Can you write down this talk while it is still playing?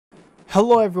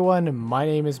Hello everyone, my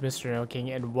name is Mr.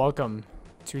 Nidoking and welcome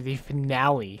to the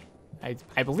finale.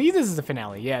 I believe this is the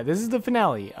finale. Yeah, this is the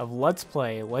finale of Let's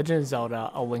Play Legend of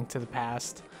Zelda: A Link to the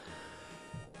Past.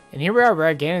 And here we are, we're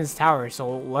at Gannon's tower,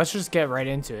 so let's just get right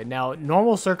into it. Now,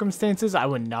 normal circumstances, I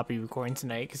would not be recording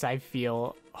tonight because I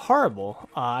feel horrible.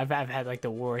 I've had like the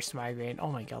worst migraine.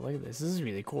 Oh my god, look at this. This is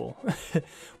really cool. But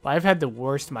I've had the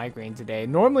worst migraine today.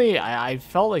 Normally, I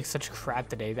felt like such crap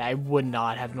today that I would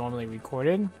not have normally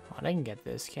recorded. Oh, I can get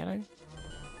this, can I?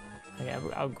 Okay,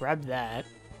 I'll grab that.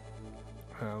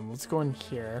 Let's go in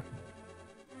here.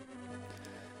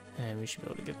 And we should be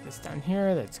able to get this down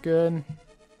here. That's good.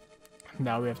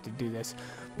 Now we have to do this.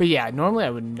 But yeah, normally I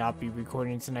would not be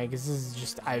recording tonight because this is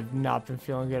just, I've not been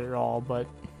feeling good at all. But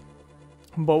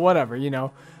whatever, you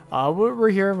know. We're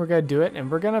here, we're gonna do it, and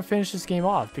we're gonna finish this game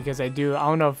off because I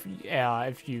don't know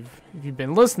if you've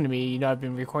been listening to me, you know I've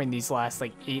been recording these last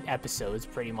like 8 episodes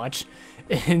pretty much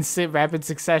in rapid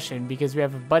succession because we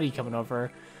have a buddy coming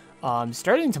over.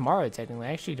 Starting tomorrow, technically.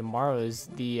 Actually, tomorrow is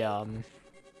the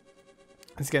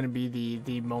it's gonna be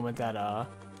the moment that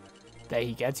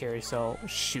he gets here. So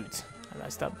shoot, I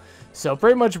messed up. So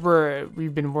pretty much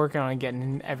we've been working on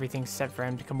getting everything set for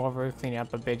him to come over, cleaning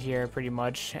up a bit here, pretty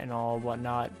much, and all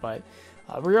whatnot. But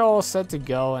we're all set to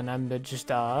go, and I'm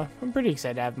pretty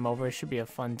excited to have him over. It should be a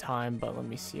fun time. But let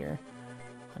me see here.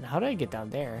 And how do I get down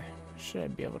there? Should I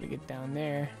be able to get down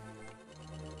there?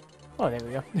 Oh, there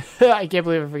we go. I can't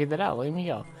believe I figured that out. Let me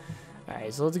go.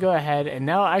 Alright, so let's go ahead. And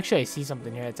now, actually, I see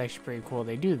something here that's actually pretty cool.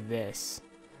 They do this.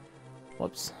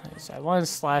 Whoops. So I want to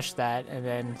slash that and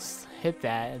then hit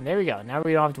that. And there we go. Now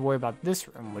we don't have to worry about this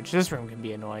room, which this room can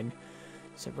be annoying.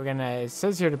 So we're going to... It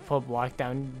says here to pull a block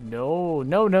down. No.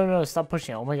 Stop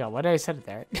pushing it. Oh, my God. Why did I set it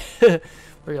there? We're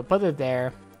going to put it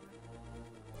there.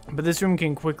 But this room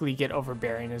can quickly get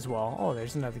overbearing as well. Oh,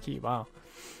 there's another key. Wow.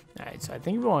 Alright, so I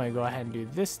think we want to go ahead and do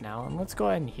this now. And let's go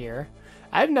ahead and here.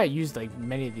 I have not used like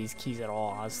many of these keys at all,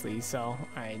 honestly. So,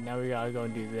 alright, now we gotta go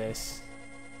and do this.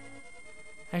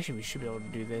 Actually, we should be able to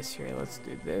do this here. Let's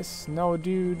do this. No,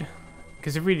 dude.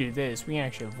 Because if we do this, we can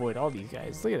actually avoid all these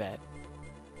guys. Look at that.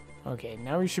 Okay,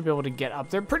 now we should be able to get up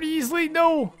there pretty easily.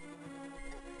 No!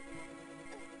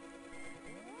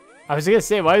 I was gonna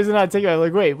say, why is it not taking me?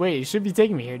 Like, wait, it should be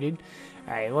taking me here, dude.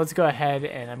 Alright, let's go ahead,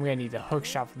 and I'm gonna need the hook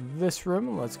shot from this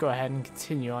room. Let's go ahead and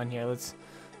continue on here. Let's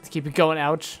keep it going.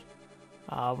 Ouch.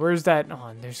 Where's that?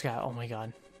 Oh, there's got. Oh my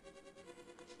god.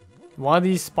 One of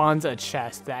these spawns a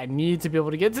chest that I need to be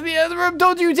able to get to the other room.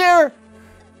 Don't you dare!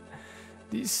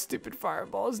 These stupid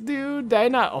fireballs, dude. Did I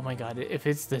not? Oh my god. If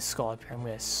it's this skull up here, I'm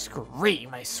gonna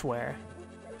scream. I swear.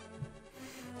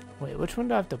 Wait, which one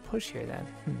do I have to push here then?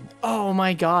 Oh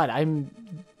my god. I'm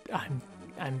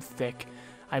thick.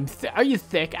 Are you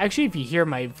thick? Actually, if you hear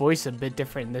my voice a bit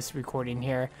different in this recording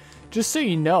here, just so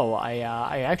you know,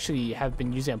 I actually have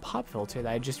been using a pop filter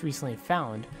that I just recently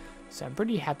found, so I'm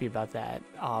pretty happy about that.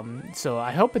 So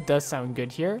I hope it does sound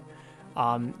good here.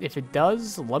 If it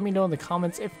does, let me know in the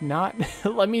comments. If not,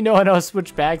 let me know and I'll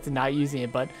switch back to not using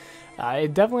it. But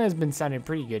it definitely has been sounding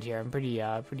pretty good here. I'm pretty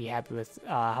happy with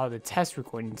how the test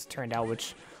recordings turned out.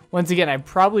 Which, once again, I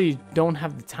probably don't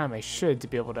have the time I should to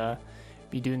be able to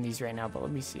be doing these right now, but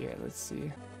let me see here. Let's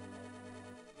see.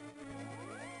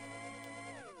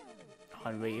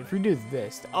 Oh, wait, if we do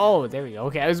this. Oh, there we go.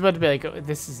 Okay, I was about to be like, oh,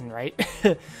 this isn't right.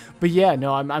 But yeah,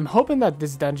 no, I'm hoping that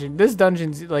this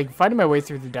dungeon's like finding my way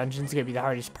through the dungeon's gonna be the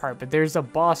hardest part. But there's a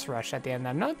boss rush at the end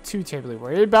that I'm not too terribly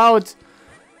worried about.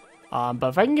 But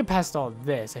if I can get past all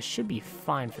this, I should be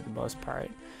fine for the most part.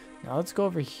 Now let's go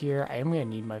over here. I am gonna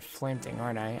need my flame thing,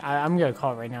 aren't I? I'm gonna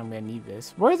call it right now. I'm gonna need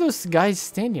this. Where are those guys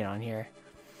standing on here?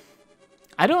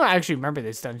 I don't actually remember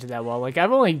this dungeon that well. Like,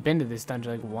 I've only been to this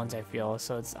dungeon like once, I feel.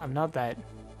 So I'm not that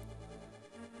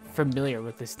familiar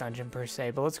with this dungeon per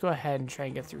se. But let's go ahead and try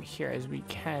and get through here as we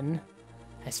can.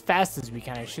 As fast as we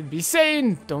can, I should be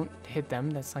saying. Don't hit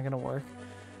them. That's not gonna work.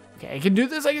 Okay, I can do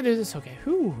this. Okay.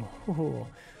 Whew.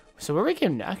 So we're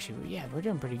making, actually, yeah, we're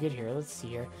doing pretty good here. Let's see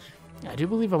here. I do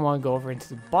believe I want to go over into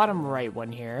the bottom right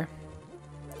one here.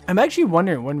 I'm actually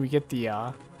wondering when we get the,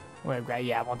 yeah,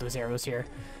 I want those arrows here.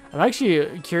 I'm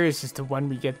actually curious as to when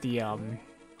we get the,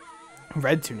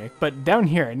 red tunic. But down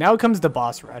here, now comes the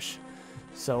boss rush.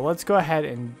 So let's go ahead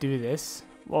and do this.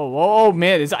 Whoa,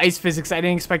 man, it's ice physics. I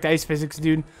didn't expect ice physics,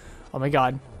 dude. Oh my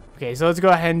god. Okay, so let's go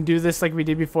ahead and do this like we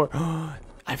did before.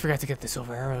 I forgot to get the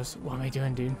silver arrows. What am I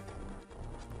doing, dude?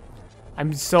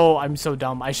 I'm so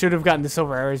dumb. I should have gotten the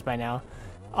silver arrows by now.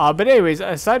 But anyways,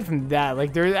 aside from that,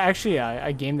 like, there's actually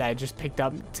a game that I just picked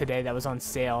up today that was on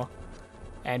sale.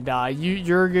 And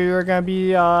you're gonna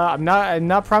be I'm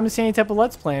not promising any type of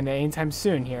let's play anytime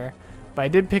soon here, but I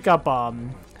did pick up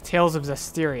Tales of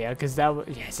Zestiria, because that was,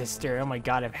 yeah, Zestiria, oh my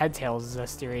god, I've had Tales of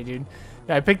Zestiria, dude.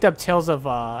 I picked up Tales of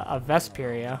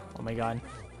Vesperia, oh my god.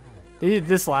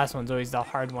 This last one's always the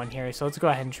hard one here, so let's go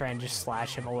ahead and try and just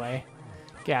slash him away.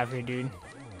 Get out of here, dude.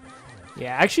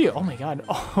 Yeah, actually, oh my god,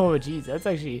 oh jeez,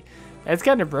 that's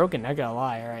kind of broken, not gonna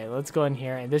lie. Alright, let's go in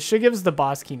here, and this should give us the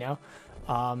boss key now.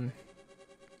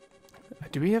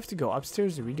 Do we have to go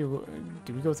upstairs? Do we go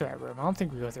through that room? I don't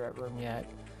think we go through that room yet.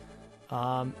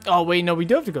 Oh wait, no, we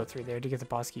do have to go through there to get the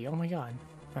boss key. Oh my god.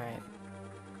 Alright.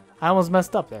 I almost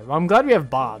messed up there. Well, I'm glad we have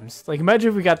bombs. Like, imagine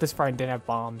if we got this far and didn't have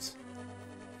bombs.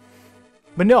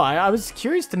 But no, I was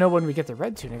curious to know when we get the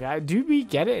red tunic. Do we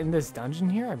get it in this dungeon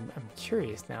here? I'm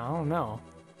curious now. I don't know.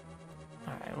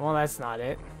 Alright, well, that's not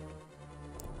it.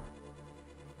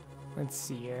 Let's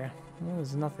see here. Well,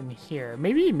 there's nothing here.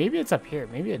 Maybe it's up here.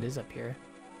 Maybe it is up here.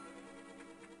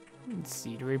 Let's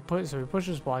see. So we push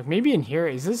this block. Maybe in here.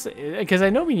 Is this? Because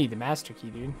I know we need the master key,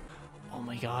 dude. Oh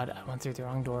my god, I went through the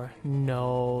wrong door.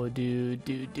 No, dude,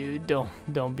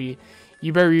 don't be.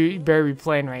 You better be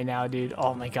playing right now, dude.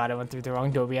 Oh my god, I went through the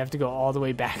wrong door. We have to go all the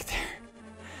way back there.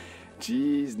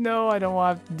 Jeez, no, I don't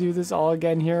want to do this all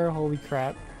again here. Holy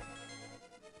crap.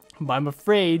 But I'm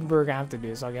afraid we're gonna have to do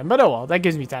this all again. But oh well, that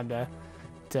gives me time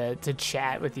to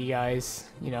chat with you guys,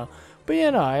 you know. But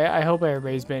yeah, no, I hope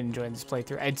everybody's been enjoying this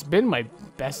playthrough. It's been my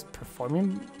best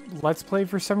performing Let's Play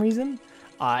for some reason.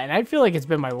 And I feel like it's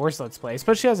been my worst Let's Play,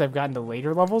 especially as I've gotten to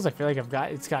later levels. I feel like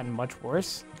it's gotten much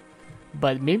worse.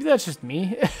 But maybe that's just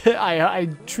me. I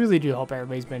truly do hope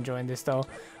everybody's been enjoying this though,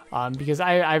 because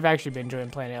I've actually been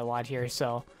enjoying playing it a lot here.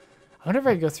 So I wonder if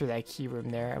I go through that key room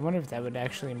there. I wonder if that would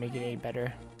actually make it any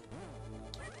better.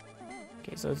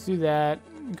 Okay, so let's do that.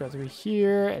 Go through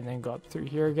here and then go up through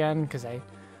here again, because I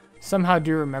somehow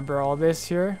do remember all this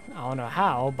here. I don't know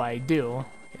how, but I do.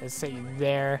 Let's say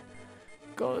there.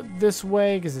 Go this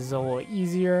way because it's a little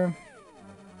easier.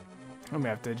 I'm gonna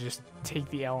have to just take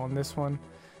the L on this one.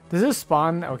 Does this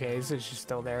spawn? Okay, this is just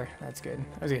still there. That's good.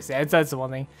 I was gonna say that's the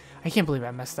one thing. I can't believe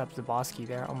I messed up the boss key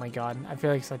there. Oh my god, I feel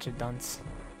like such a dunce.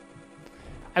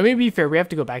 I mean, to be fair, we have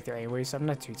to go back there anyway, so I'm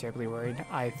not too terribly worried.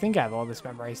 I think I have all this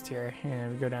memorized here.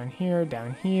 And we go down here,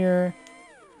 down to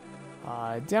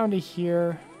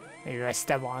here. Maybe I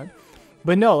step on.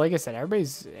 But no, like I said,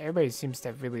 everybody seems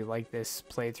to really like this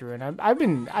playthrough, and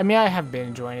I have been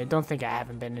enjoying it. Don't think I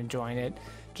haven't been enjoying it.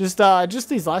 Just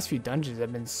these last few dungeons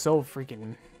have been so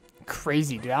freaking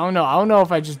crazy, dude. I don't know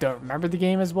if I just don't remember the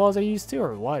game as well as I used to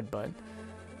or what, but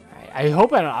I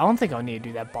hope I don't think I'll need to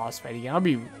do that boss fight again. I'll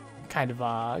be kind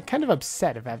of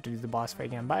upset if I have to do the boss fight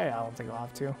again, but I don't think I'll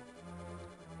have to.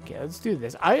 Okay, let's do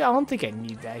this. I don't think I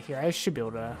need that here. I should be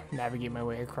able to navigate my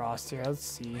way across here. Let's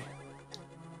see.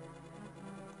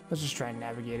 Let's just try and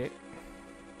navigate it.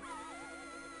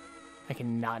 I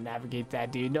cannot navigate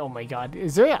that, dude. Oh my god.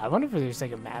 Is there? I wonder if there's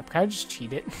like a map. Can I just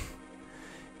cheat it?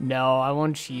 No, I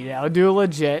won't cheat it. I'll do it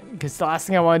legit, because the last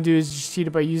thing I want to do is just cheat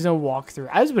it by using a walkthrough.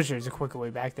 I just wish there was a quicker way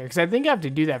back there, because I think I have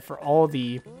to do that for all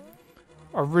the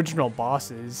original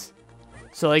bosses.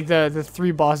 So like the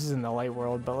 3 bosses in the light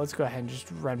world. But let's go ahead and just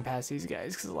run past these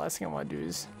guys, because the last thing I want to do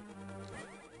is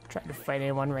try to fight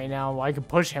anyone right now. Well, I could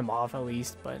push him off at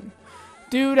least, but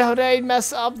dude, how did I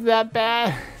mess up that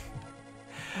bad?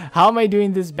 How am I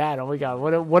doing this bad? Oh my god,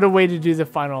 what a way to do the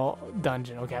final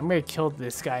dungeon. Okay, I'm gonna kill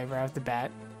this guy right off the bat,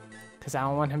 because I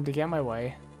don't want him to get in my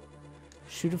way.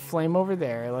 Shoot a flame over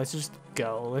there. Let's just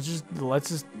go. Let's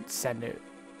just send it.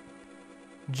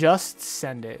 Just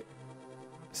send it.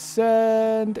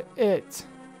 Send it.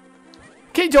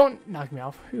 Okay, don't knock me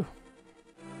off. Whew.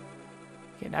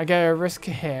 Okay, now I gotta risk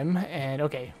him, and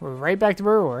okay, we're right back to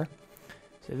where we were.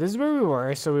 So this is where we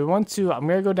were. So we want to. I'm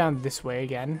gonna go down this way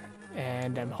again,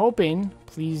 and I'm hoping.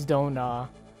 Please don't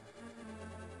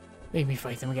make me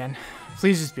fight them again.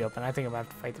 Please just be open. I think I'm gonna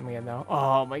have to fight them again though.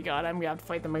 Oh my god, I'm gonna have to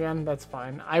fight them again. That's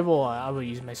fine. I will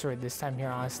use my sword this time here,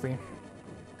 honestly,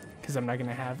 because I'm not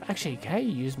gonna have. Actually, can I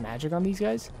use magic on these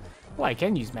guys? Well, I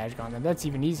can use magic on them. That's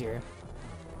even easier.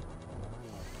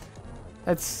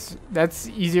 That's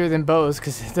easier than bows,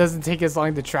 because it doesn't take as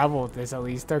long to travel with this at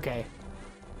least. Okay.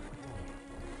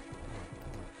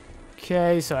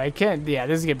 Okay, so I can't. Yeah,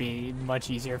 this is gonna be a much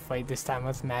easier fight this time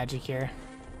with magic here.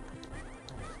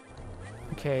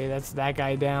 Okay, that's that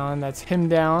guy down. That's him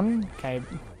down. Okay.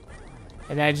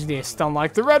 And then I just need to stun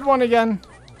lock the red one again.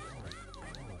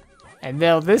 And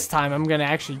now this time I'm gonna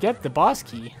actually get the boss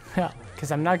key.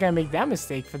 Because I'm not gonna make that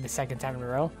mistake for the 2nd time in a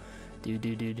row.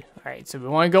 Dude. Alright, so we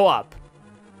wanna go up.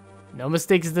 No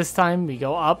mistakes this time. We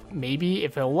go up. Maybe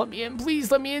if it'll let me in.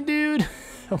 Please let me in, dude.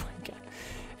 Oh my god.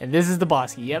 And this is the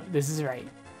boss key. Yep, this is right.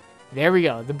 There we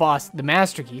go. The boss, the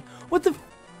master key. What the?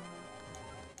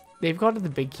 they've called it the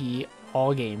big key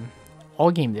all game.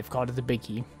 All game they've called it the big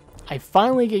key. I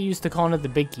finally get used to calling it the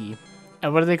big key.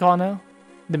 And what do they call it now?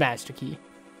 The master key.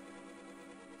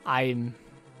 I'm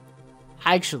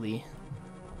actually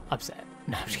upset.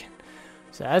 No, I'm just kidding.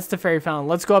 So that's the fairy fountain.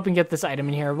 Let's go up and get this item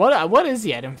in here. What is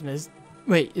the item from this?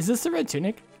 Wait, is this the red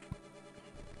tunic?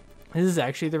 Is this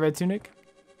actually the red tunic?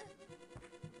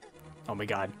 Oh my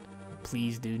god.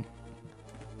 Please, dude.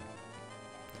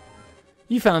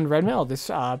 You found red mail. This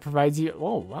provides you...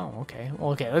 Oh, wow. Okay.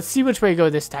 Well, okay, let's see which way to go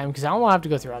this time, because I don't want to have to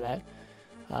go through all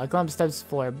that. Climb steps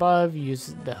floor above.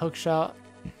 Use the hook shot.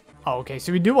 Oh, okay.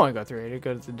 So we do want to go through it to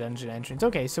go to the dungeon entrance.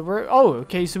 Okay, so we're... Oh,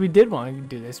 okay. So we did want to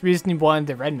do this. We just need one of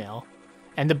the red mail.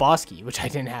 And the boss key, which I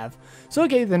didn't have. So,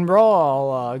 okay, then we're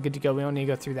all good to go. We don't need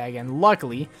to go through that again,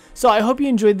 luckily. So, I hope you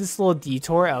enjoyed this little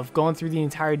detour of going through the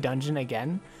entire dungeon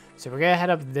again. So, we're going to head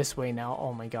up this way now.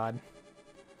 Oh, my god.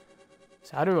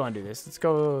 So, how do we want to do this? Let's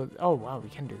go... Oh, wow, we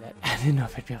can do that. I didn't know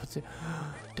if I'd be able to.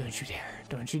 Don't you dare.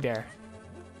 Don't you dare.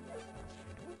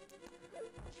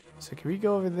 So, can we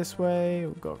go over this way?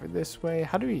 We'll go over this way.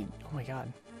 How do we... Oh, my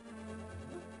god.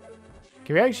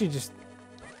 Can we actually just...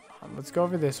 Let's go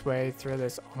over this way, through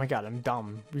this. Oh my god, I'm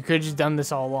dumb. We could have just done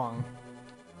this all along.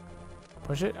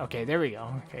 Push it? Okay, there we go.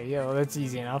 Okay, yeah, well, that's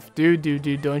easy enough. Dude,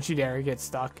 don't you dare get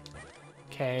stuck.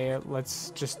 Okay,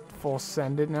 let's just full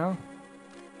send it now.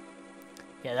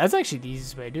 Yeah, that's actually the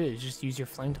easiest way to do it, is just use your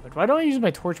flame torch. Why don't I use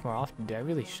my torch more often, dude? I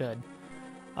really should.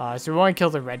 So we want to kill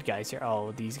the red guys here.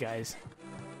 Oh, these guys.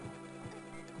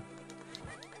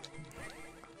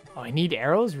 Oh, I need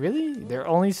arrows? Really? They're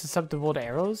only susceptible to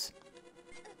arrows?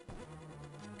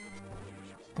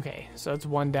 Okay, so that's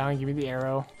one down. Give me the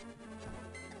arrow.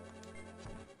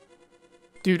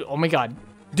 Dude, oh my god.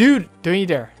 Dude, don't you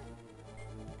dare.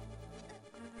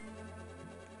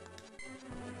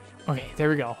 Okay, there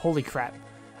we go. Holy crap.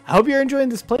 I hope you're enjoying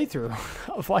this playthrough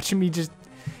of watching me just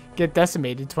get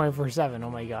decimated 24/7. Oh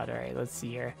my god. Alright, let's see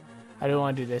here. I don't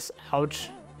want to do this. Ouch.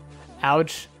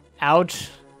 Ouch. Ouch.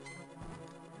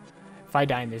 If I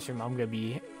die in this room, I'm going to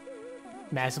be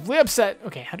massively upset.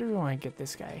 Okay, how do we want to get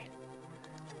this guy?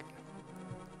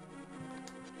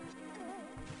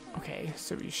 Okay,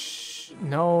 so we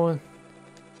no,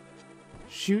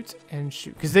 shoot and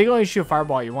shoot, because they can only shoot a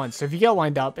fireball at you once. So if you get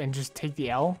lined up and just take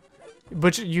the L,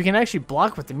 but you can actually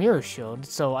block with the mirror shield.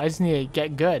 So I just need to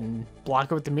get good and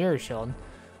block it with the mirror shield.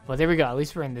 Well, there we go. At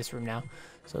least we're in this room now.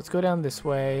 So let's go down this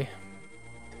way.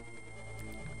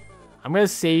 I'm gonna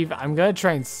save. I'm gonna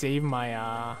try and save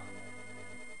my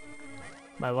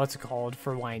my what's it called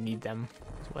for when I need them.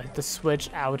 So I hit the switch.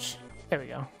 Ouch. There we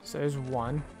go. So there's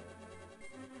one.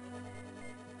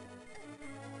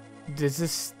 Does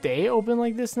this stay open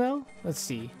like this now? Let's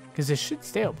see, because it should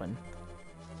stay open.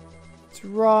 Let's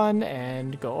run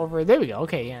and go over. There we go.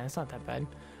 Okay, yeah, it's not that bad.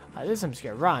 This I'm just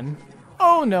gonna run.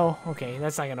 Oh no. Okay,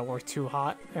 that's not gonna work too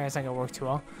hot. That's not gonna work too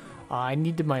well. I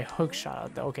needed my hook shot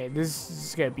out though. Okay, this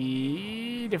is gonna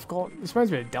be difficult. This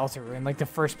reminds me of Delta Rune, like the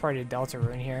first part of Delta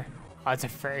Rune here. Oh, it's a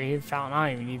fairy fountain. I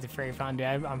don't even need the fairy fountain,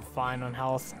 dude. I'm fine on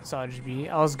health, so I'll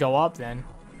just go up then.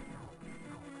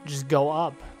 Just go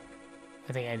up.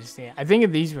 I think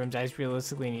in these rooms, I just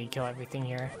realistically need to kill everything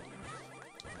here.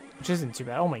 Which isn't too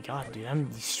bad. Oh my god, dude, I'm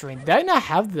destroying. Did I not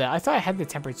have the... I thought I had the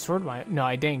tempered sword. No,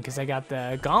 I didn't, because I got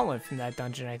the gauntlet from that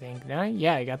dungeon, I think. Did I?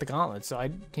 Yeah, I got the gauntlet. So, I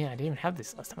didn't even have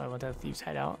this last time I went to the Thieves'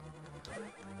 Hideout.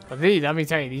 But let me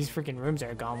tell you, these freaking rooms are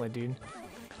a gauntlet, dude.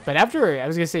 But after... I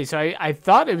was going to say, so I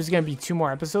thought it was going to be 2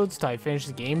 more episodes till I finish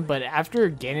the game. But after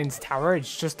Gannon's tower,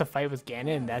 it's just a fight with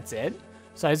Gannon, and that's it.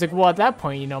 So I was like, well, at that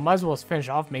point, you know, might as well finish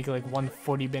off, make it like one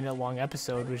 40-minute long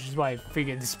episode, which is why I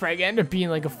figured this probably ended up being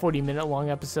like a 40-minute long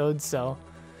episode. So,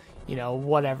 you know,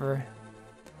 whatever.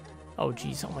 Oh,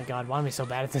 jeez. Oh, my God. Why am I so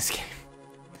bad at this game?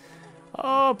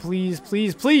 Oh, please,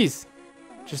 please, please.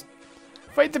 Just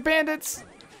fight the bandits.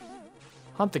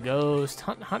 Hunt the ghost.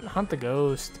 Hunt the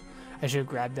ghost. I should have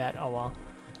grabbed that. Oh, well.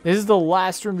 This is the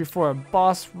last room before a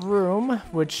boss room,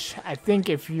 which I think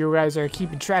if you guys are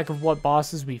keeping track of what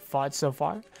bosses we fought so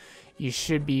far, you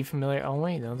should be familiar. Oh,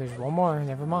 wait, no, there's one more.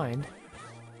 Never mind.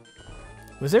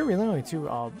 Was there really only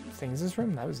 2 things in this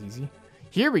room? That was easy.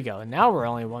 Here we go. Now we're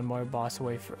only one more boss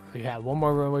away from... Yeah, one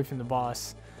more room away from the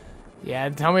boss. Yeah,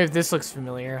 tell me if this looks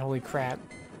familiar. Holy crap.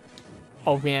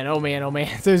 Oh, man. Oh, man. Oh, man.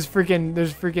 There's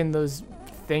freaking those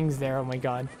things there. Oh, my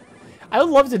God. I would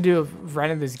love to do a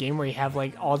run of this game where you have,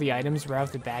 like, all the items right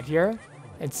off the bat here.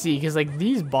 And see, because, like,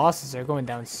 these bosses are going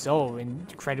down so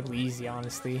incredibly easy,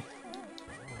 honestly.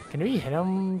 Can we hit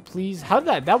them, please? How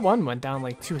did that one went down,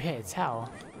 like, 2 hits? How?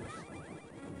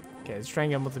 Okay, let's try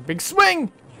and get him with a big swing!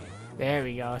 There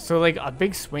we go. So, like, a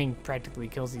big swing practically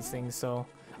kills these things, so...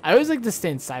 I always like to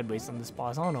stand sideways on this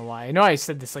boss. I don't know why. I know I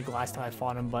said this like last time I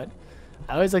fought him, but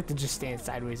I always like to just stand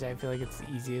sideways. I feel like it's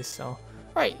the easiest. So, all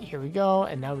right, here we go.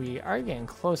 And now we are getting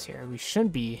close here. We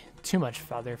shouldn't be too much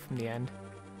farther from the end.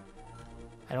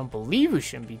 I don't believe we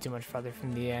shouldn't be too much farther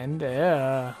from the end.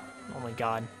 Oh my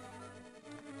god.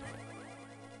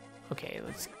 Okay,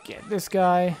 let's get this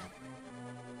guy.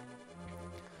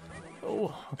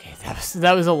 Oh, okay,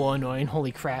 that was a little annoying.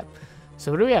 Holy crap.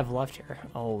 So what do we have left here?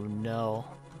 Oh no.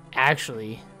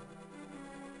 Actually,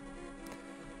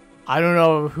 I don't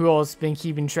know who else has been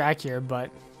keeping track here, but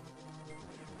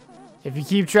if you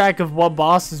keep track of what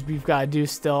bosses we've got to do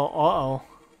still, uh-oh.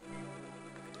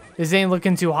 This ain't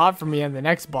looking too hot for me on the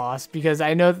next boss, because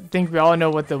I think we all know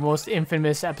what the most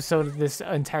infamous episode of this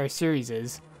entire series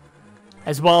is.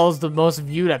 As well as the most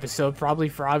viewed episode, probably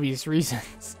for obvious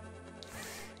reasons.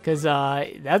 Because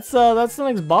that's the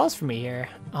next boss for me here.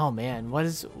 Oh man, what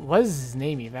is his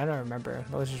name even? I don't remember.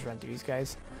 Let's just run through these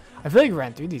guys. I feel like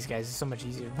running through these guys is so much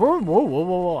easier.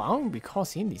 Whoa. I don't recall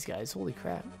seeing these guys. Holy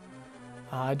crap.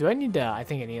 Do I need to... I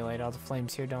think I need to light all the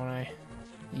flames here, don't I?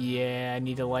 Yeah, I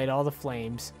need to light all the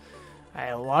flames.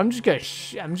 Alright, well, I'm just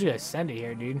gonna send it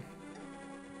here, dude.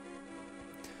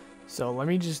 So let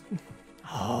me just...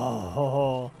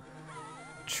 Oh,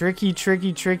 tricky.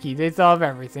 They thought of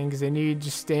everything because they knew you'd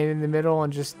just stand in the middle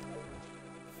and just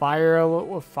fire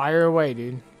away,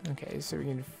 dude. Okay, so we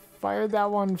can fire that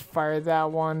one, fire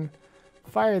that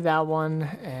one,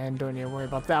 and don't need to worry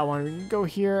about that one. We can go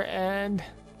here and...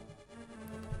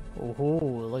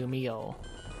 Oh, look at me go.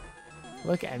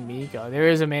 Look at me go. There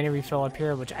is a mana refill up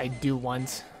here, which I do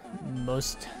want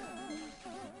most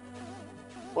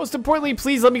importantly.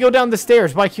 Please let me go down the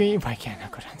stairs. Why can't I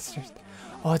go down the stairs?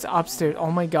 Oh, it's upstairs.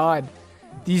 Oh my god.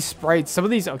 These sprites. Some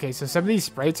of these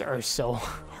sprites are so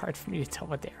hard for me to tell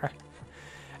what they are.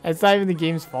 It's not even the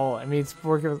game's fault. I mean, it's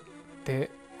working with the...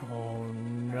 Oh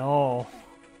no.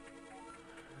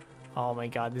 Oh my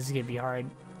god, this is gonna be hard.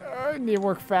 I need to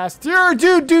work fast. Here,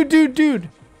 dude.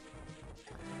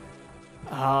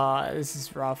 This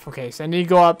is rough. Okay, so I need to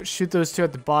go up, shoot those two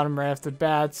at the bottom right off the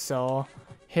bat. So,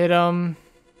 hit them.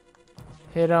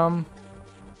 Hit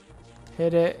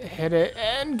it,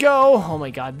 and go. Oh my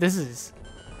god, this is...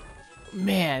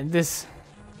 Man, this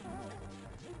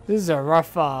is a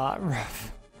rough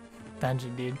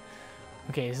dungeon, dude.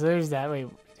 Okay, so there's that. Wait,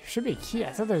 there should be a key.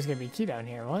 I thought there was gonna be a key down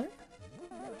here. What?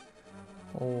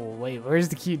 Oh, wait, where's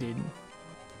the key, dude?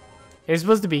 There's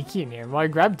supposed to be a key in here. Well, I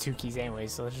grabbed 2 keys anyway,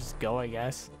 so let's just go, I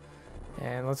guess.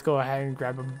 And let's go ahead and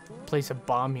place a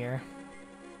bomb here.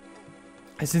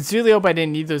 I sincerely hope I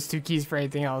didn't need those 2 keys for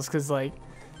anything else, because, like,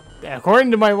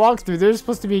 according to my walkthrough, there's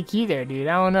supposed to be a key there, dude.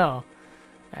 I don't know.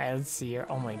 Alright, let's see here.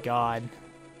 Oh my god.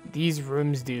 These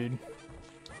rooms, dude.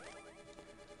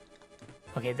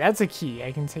 Okay, that's a key.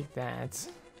 I can take that.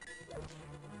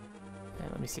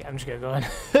 Let me see. I'm just gonna go in.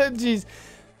 Jeez.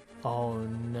 Oh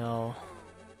no.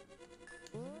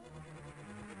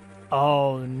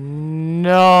 Oh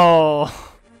no.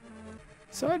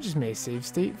 So I just made a save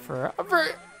state for...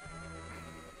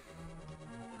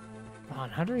 Come on,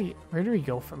 where do we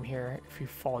go from here if we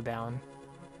fall down?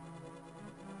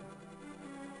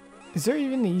 Is there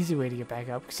even an easy way to get back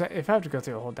up? Because if I have to go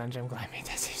through a whole dungeon, I'm glad I made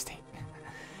that save state.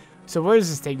 So where does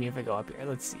this take me if I go up here?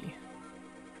 Let's see.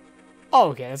 Oh,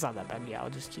 okay, that's not that bad. Yeah, I'll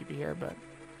just keep it here, but...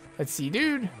 Let's see,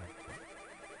 dude.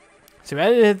 So I had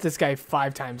to hit this guy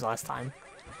 5 times last time.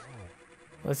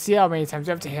 Let's see how many times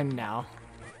I have to hit him now.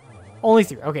 Only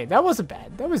 3. Okay, that wasn't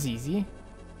bad. That was easy.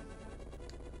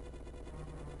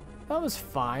 That was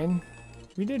fine.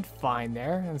 We did fine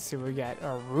there. Let's see what we got.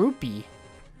 A rupee.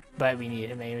 But we need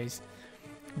him anyways.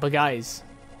 But guys,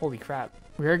 holy crap.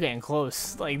 We're getting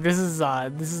close. Like, this is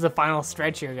the final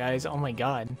stretch here, guys. Oh my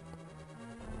god.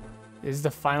 This is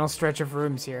the final stretch of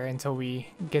rooms here until we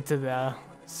get to the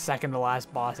second to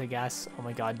last boss, I guess. Oh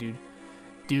my god, dude.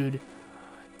 Dude.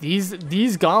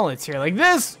 These gauntlets here, like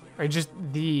this, are just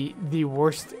the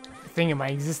worst thing in my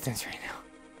existence right now.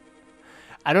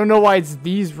 I don't know why it's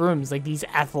these rooms, like these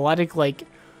athletic, like,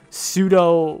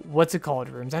 pseudo, what's it called,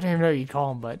 rooms? I don't even know what you'd call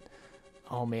them, but,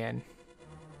 oh man.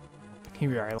 Here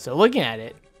we are. So looking at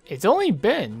it, it's only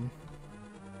been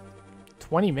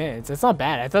 20 minutes. That's not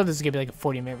bad. I thought this was gonna be like a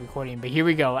 40-minute recording, but here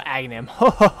we go, Aghanim. Ho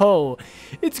ho ho!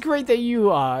 It's great that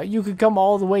you could come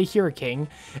all the way here, King.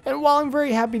 And while I'm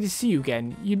very happy to see you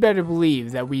again, you'd better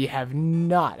believe that we have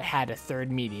not had a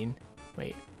third meeting.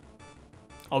 Wait.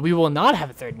 Oh, we will not have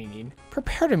a third meeting.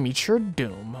 Prepare to meet your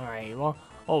doom. All right. Well.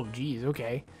 Oh, geez.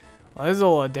 Okay. Well, this is a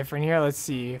little different here. Let's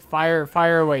see.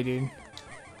 Fire away, dude.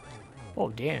 Oh,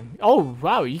 damn. Oh,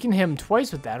 wow. You can hit him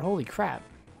twice with that. Holy crap.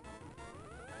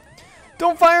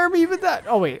 Don't fire me with that.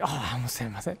 Oh, wait. Oh, I almost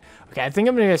hit it. Okay, I think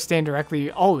I'm going to stand directly.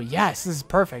 Oh, yes. This is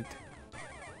perfect.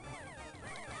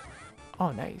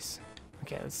 Oh, nice.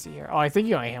 Okay, let's see here. Oh, I think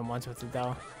you only hit him once with it,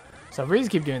 though. So if we just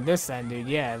keep doing this then, dude,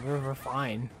 yeah, we're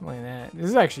fine. Look at that.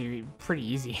 This is actually pretty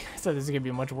easy. I thought this was going to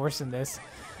be much worse than this.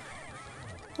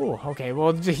 Oh, okay.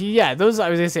 Well, yeah, those,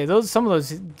 I was going to say, those, some of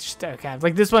those, just, okay,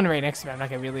 like this one right next to me, I'm not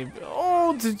going to really,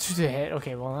 oh, to hit.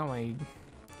 Okay, well, that one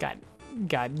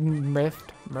got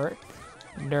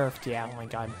nerfed, yeah, oh my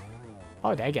god. Oh,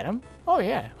 did I get him? Oh,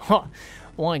 yeah. Huh.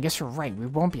 Well, I guess you're right. We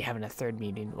won't be having a third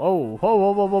meeting. Whoa, whoa,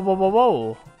 whoa, whoa, whoa, whoa, whoa,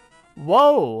 whoa.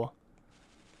 Whoa.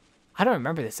 I don't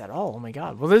remember this at all. Oh my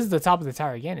god. Well, this is the top of the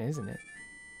tower again, isn't it?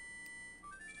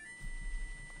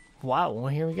 Wow, well,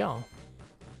 here we go.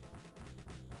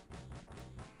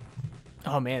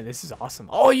 Oh man, this is awesome.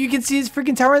 Oh, you can see his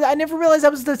freaking tower. I never realized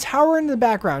that was the tower in the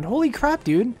background. Holy crap,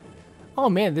 dude. Oh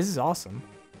man, this is awesome.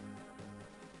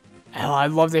 Oh, I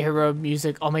love the hero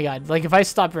music. Oh my god. Like, if I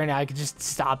stopped right now, I could just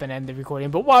stop and end the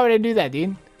recording. But why would I do that,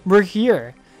 dude? We're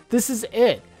here. This is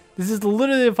it. This is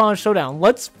literally the final showdown.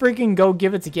 Let's freaking go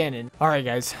give it to Gannon. Alright,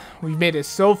 guys. We've made it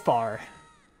so far.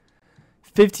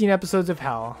 15 episodes of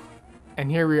hell.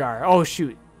 And here we are. Oh,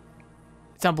 shoot.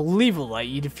 It's unbelievable that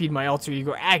you defeat my alter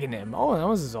ego, Aghanim. Oh, that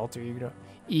was his alter ego.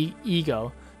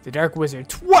 Ego. The Dark Wizard.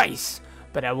 Twice!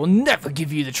 But I will never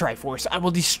give you the Triforce. I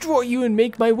will destroy you and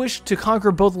make my wish to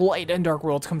conquer both light and dark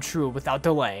worlds come true without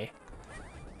delay.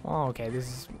 Oh, okay.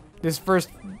 This first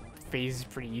phase is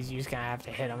pretty easy. You just kind of have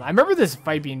to hit him. I remember this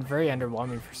fight being very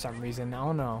underwhelming for some reason. I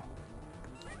don't know.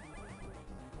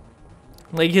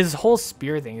 Like, his whole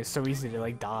spear thing is so easy to,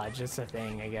 like, dodge. That's the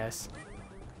thing, I guess.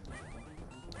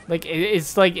 Like,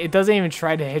 it's like, it doesn't even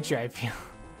try to hit you, I feel.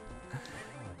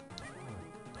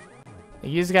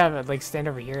 You just gotta, like, stand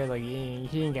over here. Like, he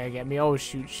ain't gonna get me. Oh,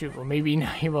 shoot. Well, maybe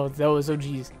not both those. Oh,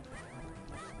 jeez.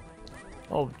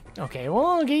 Oh, okay.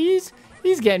 Well, okay,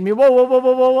 he's getting me. Whoa.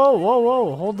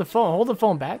 Hold the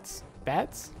phone, bats.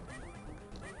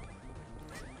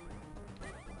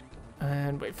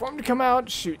 And wait for him to come out.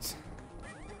 Shoot.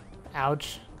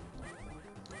 Ouch.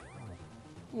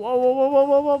 Whoa.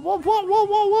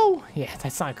 Yeah,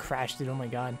 that's not a crash, dude. Oh my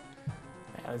god.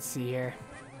 Right, let's see here.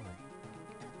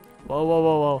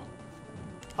 Whoa.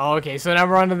 Oh, okay, so now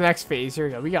we're on to the next phase. Here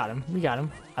we go. We got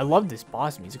him. I love this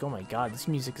boss music. Oh my god, this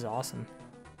music is awesome.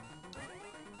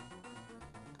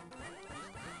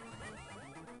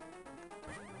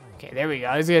 Okay, there we go.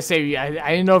 I was gonna say, I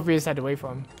didn't know if we just had to wait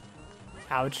for him.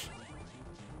 Ouch.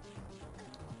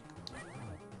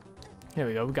 There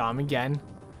we go. We got him again.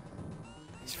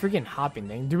 This freaking hopping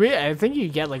thing. I think you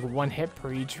get like one hit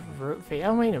per each phase.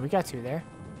 Oh wait, no, we got two there.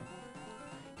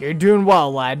 You're doing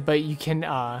well, lad, but you can,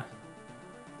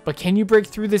 but can you break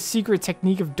through the secret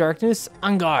technique of darkness?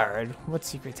 On guard. What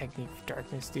secret technique of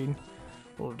darkness, dude?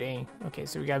 Oh, dang. Okay,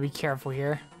 so we gotta be careful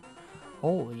here.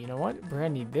 Oh, you know what? We're gonna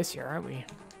need this here, aren't we?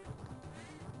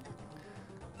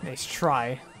 Nice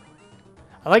try.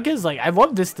 I like his, like, I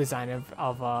love this design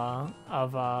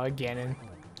of Gannon.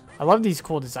 I love these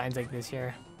cool designs like this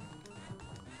here.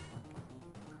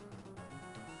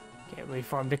 Okay, wait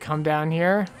for him to come down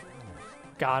here.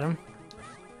 Got him.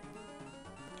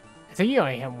 I think you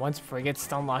only hit him once before he gets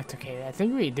stun locked. Okay, I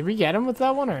think did we get him with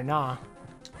that one or nah?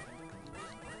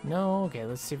 No, okay,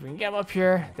 let's see if we can get him up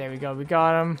here. There we go, we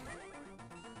got him.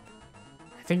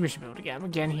 I think we should be able to get him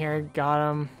again here. Got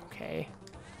him, okay.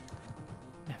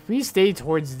 If we stay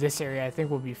towards this area, I think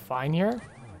we'll be fine here.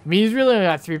 I mean, he's really only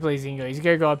got 3 places he can go. He's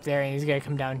gonna go up there and he's gonna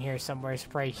come down here somewhere. It's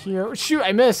right here. Oh, shoot,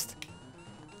 I missed.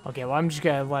 Okay, well, I'm just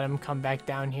gonna let him come back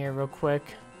down here real quick.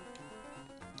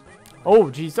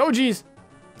 Oh, jeez.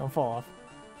 Don't fall off.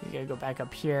 He's gonna go back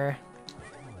up here.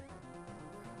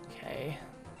 Okay.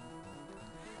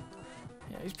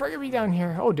 Yeah, he's probably gonna be down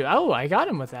here. Oh, dude. Oh, I got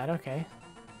him with that. Okay.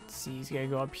 Let's see. He's gonna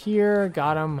go up here.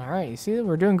 Got him. All right. See,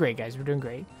 we're doing great, guys. We're doing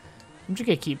great. I'm just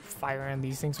gonna keep firing on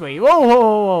these things. Wait.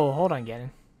 Whoa. Hold on, Gannon.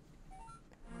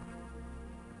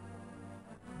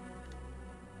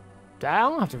 I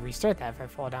don't have to restart that if I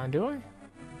fall down, do I?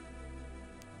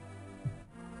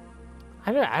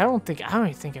 I don't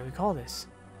even think I recall this.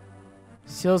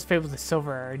 Seals fate with the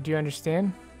silver arrow. Do you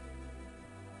understand?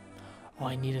 Oh,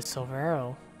 I need a silver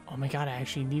arrow. Oh my god, I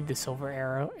actually need the silver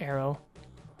arrow.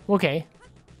 Okay.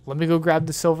 Let me go grab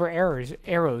the silver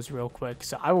arrows real quick.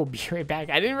 So I will be right back.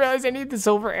 I didn't realize I need the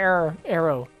silver arrow.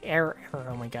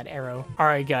 Oh my god, arrow.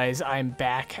 Alright guys, I'm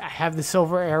back. I have the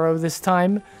silver arrow this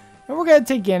time. And we're gonna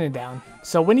take Gannon down.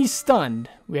 So when he's stunned,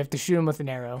 we have to shoot him with an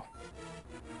arrow.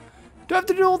 Do I have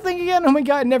to do the whole thing again? Oh my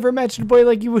god, never imagined a boy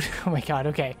like you would. Oh my god,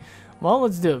 okay. Well,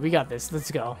 let's do it. We got this.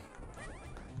 Let's go.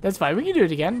 That's fine. We can do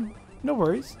it again. No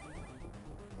worries.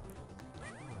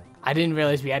 I didn't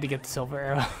realize we had to get the silver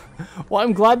arrow. Well,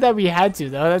 I'm glad that we had to,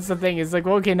 though. That's the thing. It's like,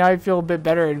 well, okay, now I feel a bit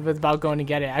better about going to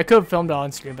get it. I could have filmed it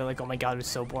on screen, but like, oh my god, it was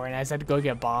so boring. I just had to go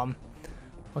get bomb.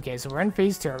 Okay, so we're in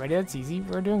phase 2 already. That's easy.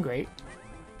 We're doing great.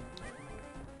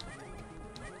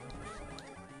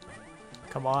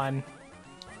 Come on.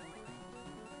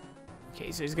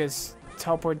 Okay, so he's gonna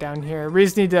teleport down here. We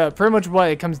just need to, pretty much what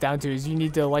it comes down to is you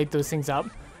need to light those things up.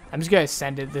 I'm just gonna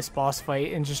send it this boss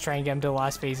fight and just try and get him to the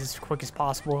last phase as quick as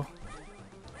possible.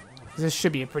 This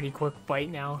should be a pretty quick fight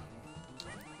now.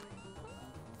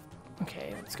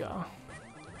 Okay, let's go.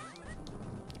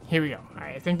 Here we go.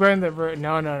 Alright, I think we're in the...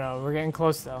 No. We're getting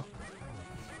close, though.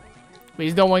 We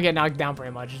just don't want to get knocked down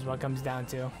pretty much is what it comes down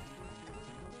to.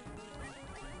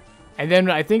 And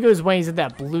then I think it was when he's in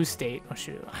that blue state. Oh,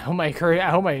 shoot. I hope my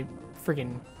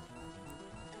freaking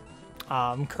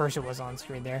cursor was on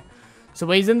screen there. So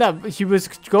when he's in that... He was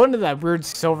going to that weird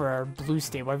silver or blue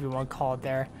state, whatever you want to call it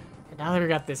there. And now that we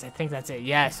got this, I think that's it.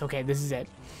 Yes, okay, this is it.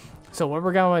 So what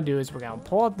we're going to do is we're going to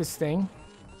pull out this thing.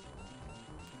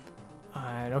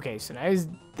 And okay, so now he's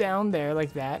down there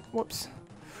like that. Whoops.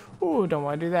 Ooh, don't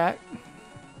want to do that.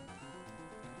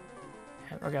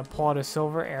 And we're going to pull out a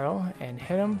silver arrow and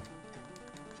hit him.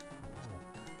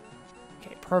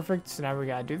 Okay, perfect. So now we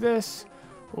got to do this.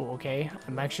 Ooh, okay.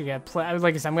 I'm actually going to play...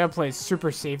 Like I said, I'm going to play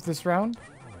super safe this round.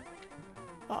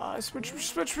 Switch.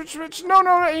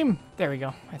 No, aim. There we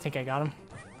go. I think I got him.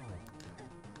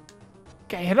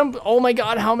 Okay, hit him. Oh my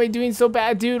god, how am I doing so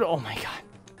bad, dude? Oh my god.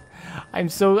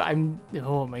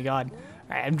 Oh my god.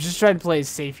 Alright, I'm just trying to play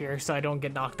safe here so I don't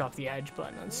get knocked off the edge,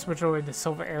 but let's switch over the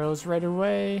silver arrows right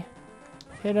away.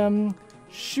 Hit him.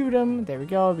 Shoot him. There we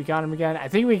go. We got him again. I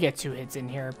think we get 2 hits in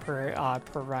here per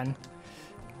run.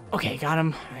 Okay, got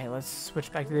him. Alright, let's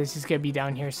switch back to this. He's gonna be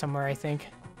down here somewhere, I think.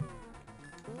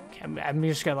 Okay, I'm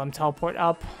just gonna let him teleport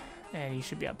up, and he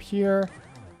should be up here.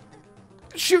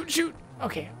 Shoot!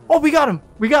 Okay. Oh, we got him!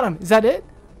 Is that it?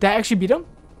 That actually beat him?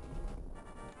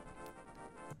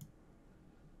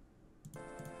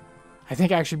 I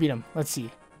think I actually beat him. Let's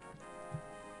see.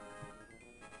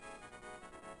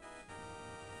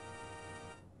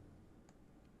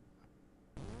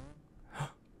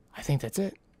 I think that's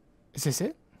it. Is this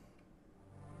it?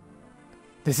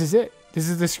 This is it. This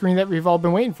is the screen that we've all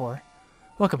been waiting for.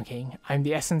 Welcome, King. I'm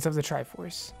the essence of the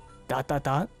Triforce. ...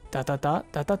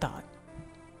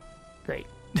 Great.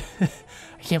 I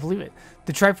can't believe it.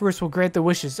 The Triforce will grant the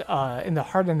wishes in the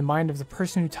heart and the mind of the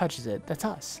person who touches it. That's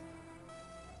us.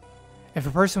 If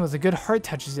a person with a good heart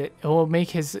touches it, it will make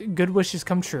his good wishes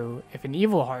come true. If an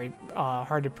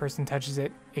evil-hearted person touches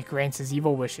it, it grants his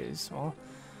evil wishes. Well,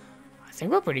 I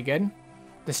think we're pretty good.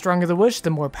 The stronger the wish, the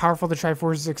more powerful the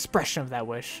Triforce's expression of that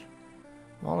wish.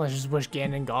 Well, let's just wish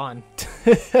Gannon gone.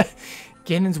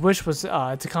 Gannon's wish was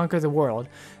to conquer the world.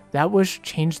 That wish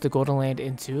changed the Golden Land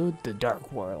into the Dark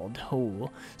World. Oh.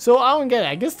 So I don't get it.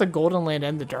 I guess the Golden Land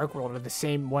and the Dark World are the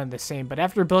same, but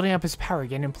after building up his power,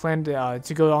 Gannon planned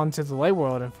to go on to the Light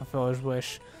World and fulfill his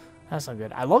wish. That's not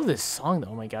good. I love this song, though.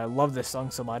 Oh my god, I love this song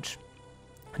so much.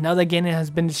 Now that Gannon has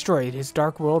been destroyed, his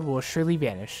Dark World will surely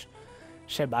vanish.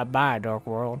 Say bye-bye, Dark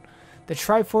World. The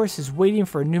Triforce is waiting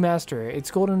for a new master.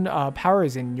 Its golden power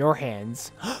is in your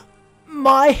hands.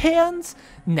 My hands?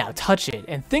 Now touch it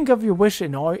and think of your wish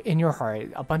in your heart.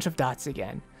 A bunch of dots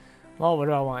again. Well, what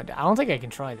do I want? I don't think I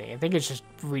control anything. I think it's just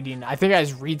reading. I think I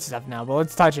just read stuff now, but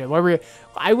let's touch it.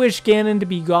 I wish Gannon to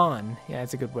be gone. Yeah,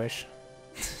 that's a good wish.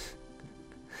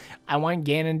 I want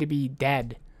Gannon to be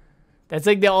dead. That's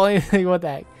like the only thing with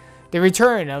that. The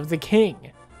return of the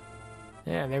king.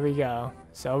 Yeah, there we go.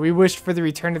 So we wished for the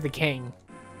return of the king.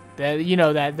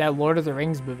 That Lord of the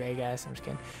Rings movie, I guess. I'm just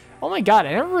kidding. Oh my god,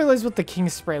 I never realized what the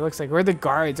king's spray looks like. Or the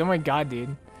guards. Oh my god,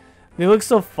 dude. They look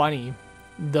so funny.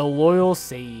 The Loyal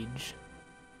Sage.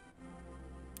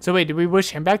 So wait, did we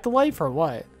wish him back to life or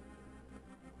what?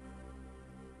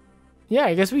 Yeah,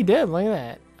 I guess we did. Look at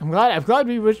that. I'm glad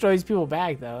we wished all these people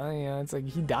back, though. You know, it's like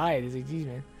he died. It's like, geez,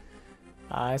 man.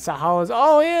 It's a Hollows.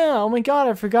 Oh yeah. Oh my god,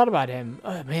 I forgot about him.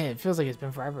 Oh man, it feels like it's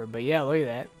been forever. But yeah, look at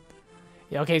that.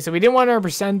 Yeah, okay, so we didn't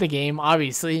 100% the game,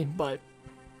 obviously, but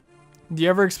do you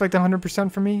ever expect 100%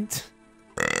 from me?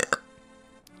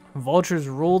 Vultures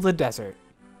rule the desert.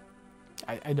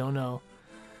 I don't know.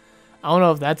 I don't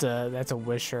know if that's a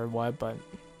wish or what, but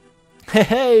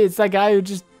hey, it's that guy who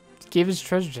just gave his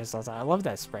treasure chest all the time. I love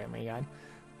that spray. Oh my god.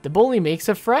 The bully makes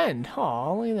a friend.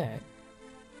 Oh, look at that.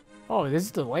 Oh, this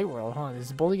is the Light World, huh? Does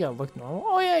the bully gotta look normal?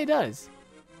 Oh yeah, he does.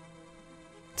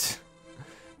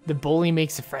 The bully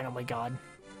makes a friend. Oh my god.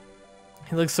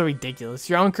 He looks so ridiculous.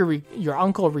 Your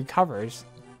uncle recovers.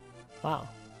 Wow.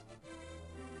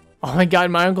 Oh my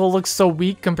god, my uncle looks so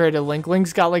weak compared to Link.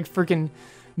 Link's got like freaking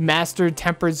Master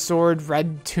Tempered Sword,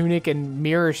 Red Tunic, and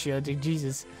Mirror Shield.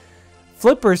 Jesus.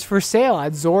 Flippers for sale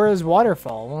at Zora's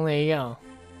Waterfall. Well, there you go.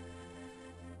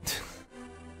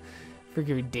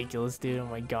 Freaking ridiculous, dude. Oh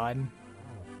my god.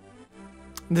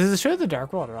 Does it show the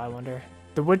Dark World, or I wonder?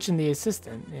 The witch and the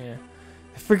assistant. Yeah.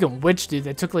 The freaking witch, dude.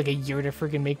 That took like a year to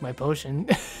freaking make my potion.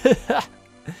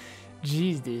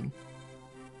 Jeez, dude.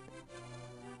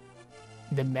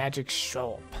 The magic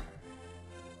shop.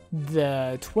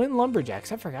 The twin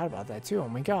lumberjacks. I forgot about that too. Oh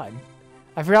my god.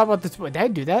 I forgot about this. Did I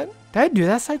do that? Did I do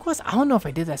that side quest? I don't know if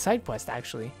I did that side quest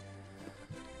actually.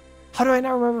 How do I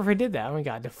not remember if I did that? Oh my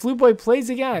god. The Flute Boy plays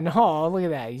again. Oh, look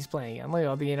at that. He's playing again. Look at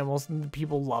all the animals and the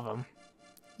people love him.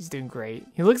 He's doing great.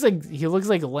 He looks like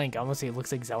Link. I almost say he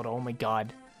looks like Zelda. Oh my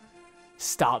god.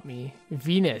 Stop me.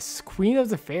 Venus, Queen of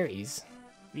the Fairies.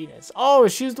 Venus. Oh,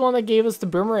 she was the one that gave us the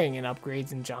boomerang and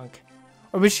upgrades and junk.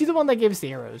 Or was she the one that gave us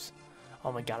the arrows?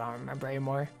 Oh my god, I don't remember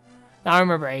anymore. I don't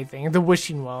remember anything. The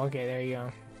wishing well. Okay, there you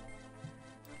go.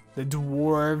 The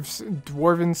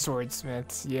dwarven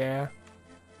swordsmiths. Yeah.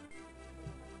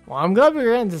 Well, I'm glad we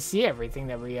were getting to see everything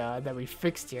that we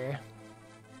fixed here.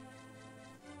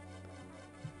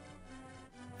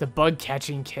 The bug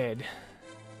catching kid.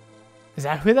 Is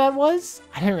that who that was?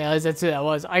 I didn't realize that's who that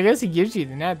was. I guess he gives you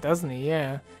the net, doesn't he?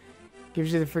 Yeah.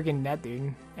 Gives you the freaking net,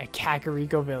 dude. At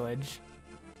Kakariko Village.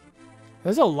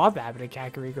 There's a lot that happened at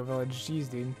Kakariko Village. Jeez,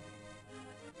 dude.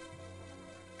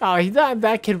 Oh,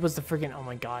 that kid was the freaking... Oh,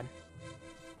 my God.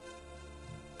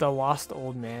 The Lost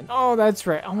Old Man. Oh, that's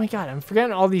right. Oh, my God. I'm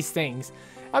forgetting all these things.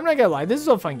 I'm not gonna lie. This is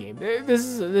a fun game. This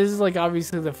is like,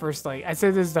 obviously the first, like... I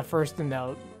said this is the first in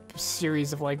the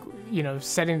series of, like, you know,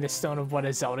 setting the stone of what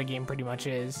a Zelda game pretty much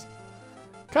is.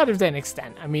 Kind of to an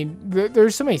extent. I mean,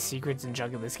 there's so many secrets and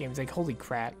junk in this game. It's like, holy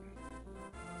crap.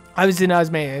 Obviously not as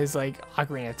many as, like,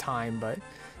 Ocarina of Time, but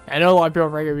I know a lot of people are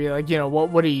going to be like, you know,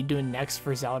 what are you doing next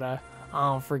for Zelda?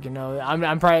 I don't freaking know.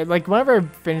 I'm probably, like, whenever I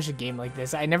finish a game like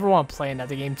this, I never want to play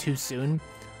another game too soon.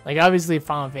 Like, obviously,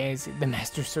 Final Fantasy, the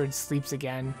Master Sword sleeps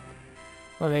again.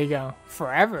 Well, there you go.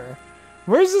 Forever.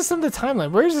 Where is this in the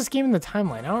timeline? Where is this game in the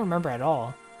timeline? I don't remember at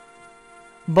all.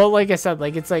 But, like I said,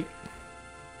 like, it's like...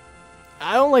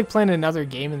 I don't like playing another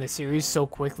game in the series so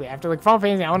quickly. After, like, Final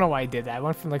Fantasy, I don't know why I did that. I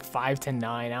went from, like, 5 to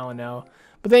 9. I don't know.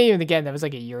 But then, even again, that was,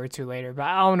 like, a year or two later. But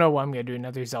I don't know what I'm going to do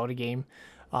another Zelda game.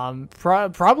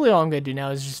 Probably all I'm going to do now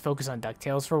is just focus on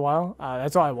DuckTales for a while.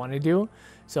 That's all I want to do.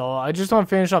 So, I just want to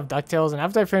finish off DuckTales. And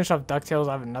after I finish off DuckTales,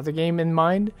 I have another game in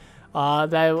mind that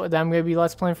I'm going to be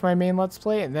Let's Playing for my main Let's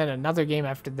Play. And then another game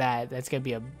after that, that's going to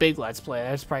be a big Let's Play.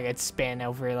 That's probably going to span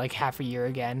over, like, half a year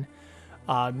again.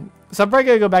 So I'm probably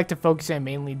going to go back to focusing on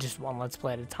mainly just one Let's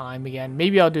Play at a time again.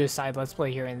 Maybe I'll do a side Let's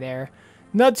Play here and there.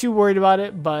 Not too worried about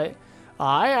it, but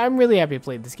I'm really happy to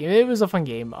play this game. It was a fun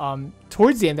game.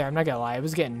 Towards the end there, I'm not going to lie, I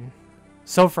was getting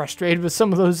so frustrated with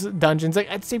some of those dungeons. Like,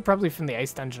 I'd say probably from the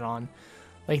Ice Dungeon on.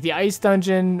 Like, the Ice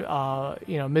Dungeon,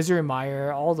 you know, Misery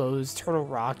Mire, all those, Turtle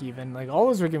Rock even. Like, all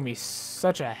those were giving me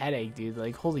such a headache, dude.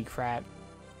 Like, holy crap.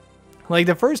 Like,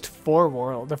 the first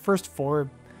four,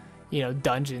 you know,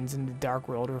 dungeons in the Dark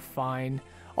World are fine.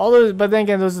 All those, but then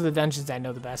again, those are the dungeons I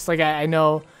know the best. Like I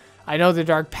know the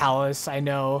Dark Palace. I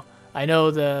know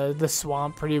the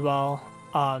swamp pretty well.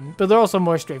 But they're also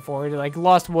more straightforward. Like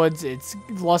Lost Woods,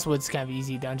 Lost Woods kind of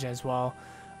easy dungeon as well.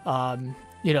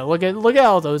 You know, look at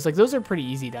all those. Like those are pretty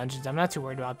easy dungeons. I'm not too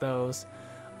worried about those.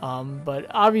 But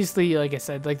obviously, like I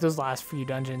said, like those last few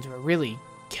dungeons were really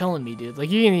killing me, dude. Like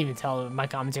you can even tell my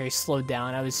commentary slowed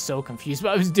down. I was so confused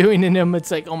what I was doing in them.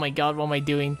 It's like, oh my god, what am I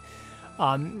doing?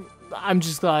 I'm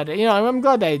just glad, you know, I'm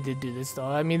glad that I did do this though.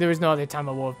 I mean, there was no other time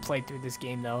I would have played through this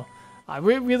game though. I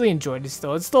really enjoyed it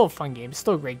still. It's still a fun game. It's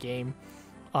still a great game.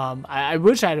 I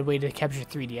wish I had a way to capture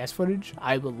 3DS footage.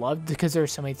 I would love, because there are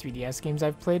so many 3DS games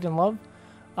I've played and love.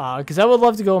 Because I would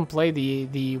love to go and play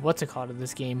the what's it called in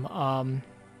this game?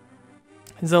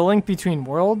 Is it A Link Between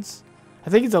Worlds? I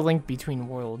think it's A Link Between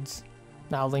Worlds,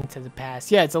 not A Link to the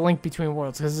Past. Yeah, it's A Link Between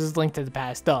Worlds because it's A Link to the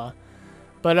Past, duh.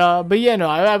 But yeah, no,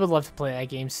 I would love to play that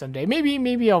game someday.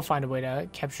 Maybe I'll find a way to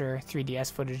capture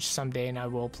 3DS footage someday, and I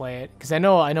will play it because I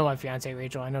know my fiance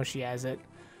Rachel. I know she has it.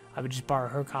 I would just borrow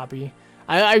her copy.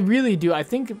 I really do. I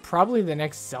think probably the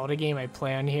next Zelda game I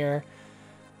play on here.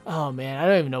 Oh man, I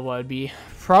don't even know what it would be.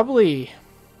 Probably,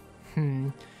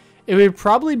 it would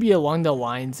probably be along the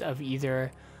lines of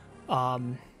either,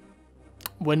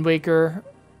 Wind Waker.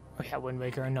 Oh yeah, Wind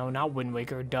Waker. No, not Wind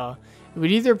Waker. Duh. It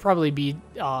would either probably be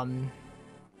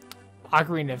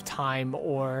Ocarina of Time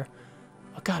or,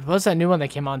 oh god, what was that new one that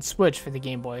came on Switch for the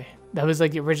Game Boy? That was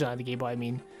like the original on the Game Boy. I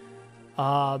mean,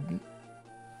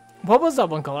 What was that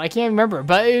one called? I can't remember,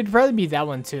 but it'd probably be that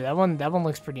one too. That one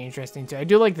looks pretty interesting too. I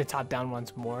do like the top-down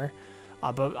ones more.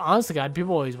 But honestly, God,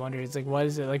 people always wonder, it's like, what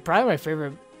is it? Like, probably my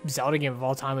favorite Zelda game of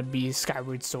all time would be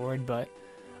Skyward Sword, but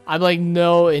I'm like in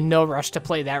no rush to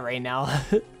play that right now.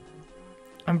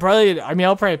 I'll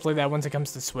probably play that once it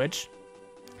comes to Switch.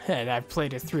 And I've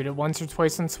played it through once or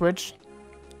twice on Switch.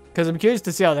 Because I'm curious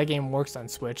to see how that game works on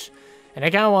Switch. And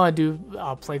I kind of want to do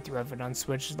a playthrough of it on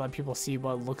Switch, just let people see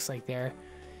what it looks like there.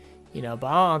 You know, but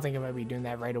I don't think I'm going to be doing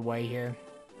that right away here.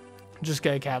 Just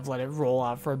going to kind of let it roll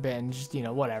out for a bit and just, you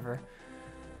know, whatever.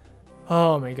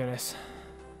 Oh my goodness.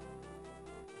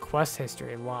 Quest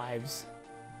history, lives.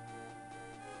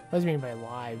 What does it mean by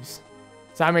lives?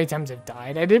 So how many times I've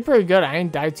died? I did pretty good. I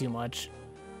didn't die too much.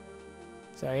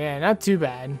 So yeah, not too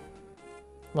bad.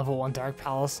 Level 1 Dark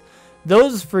Palace.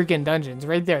 Those freaking dungeons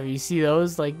right there. You see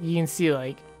those? Like, you can see,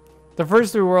 like, the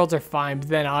first 3 worlds are fine. But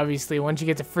then, obviously, once you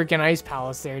get to freaking Ice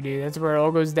Palace there, dude, that's where it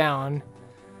all goes down.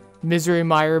 Misery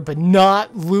Mire, but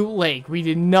not Loot Lake. We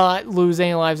did not lose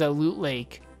any lives at Loot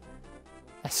Lake.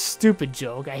 A stupid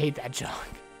joke. I hate that joke.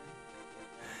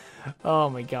 Oh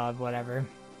my god, whatever.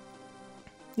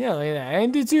 Yeah, look at that. I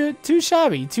didn't do too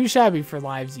shabby. Too shabby for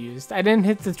lives used. I didn't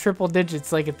hit the triple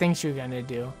digits like it thinks you're gonna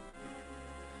do.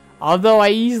 Although I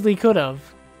easily could have.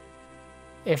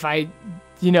 If I,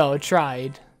 you know,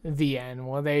 tried. The end.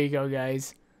 Well, there you go,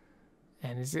 guys.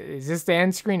 And is this the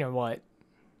end screen or what?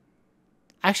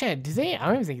 Actually, do they? I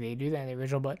don't even think they do that in the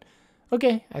original, but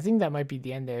okay. I think that might be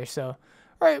the end there. So,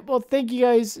 alright, well, thank you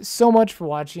guys so much for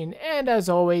watching, and as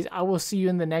always, I will see you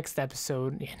in the next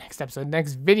episode,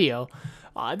 next video.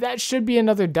 That should be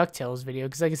another DuckTales video,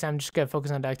 because like I said, I'm just going to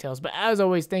focus on DuckTales, but as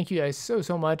always, thank you guys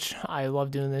so much. I love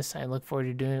doing this. I look forward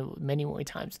to doing it many more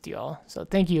times with you all. So,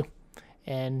 thank you,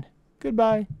 and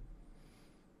goodbye.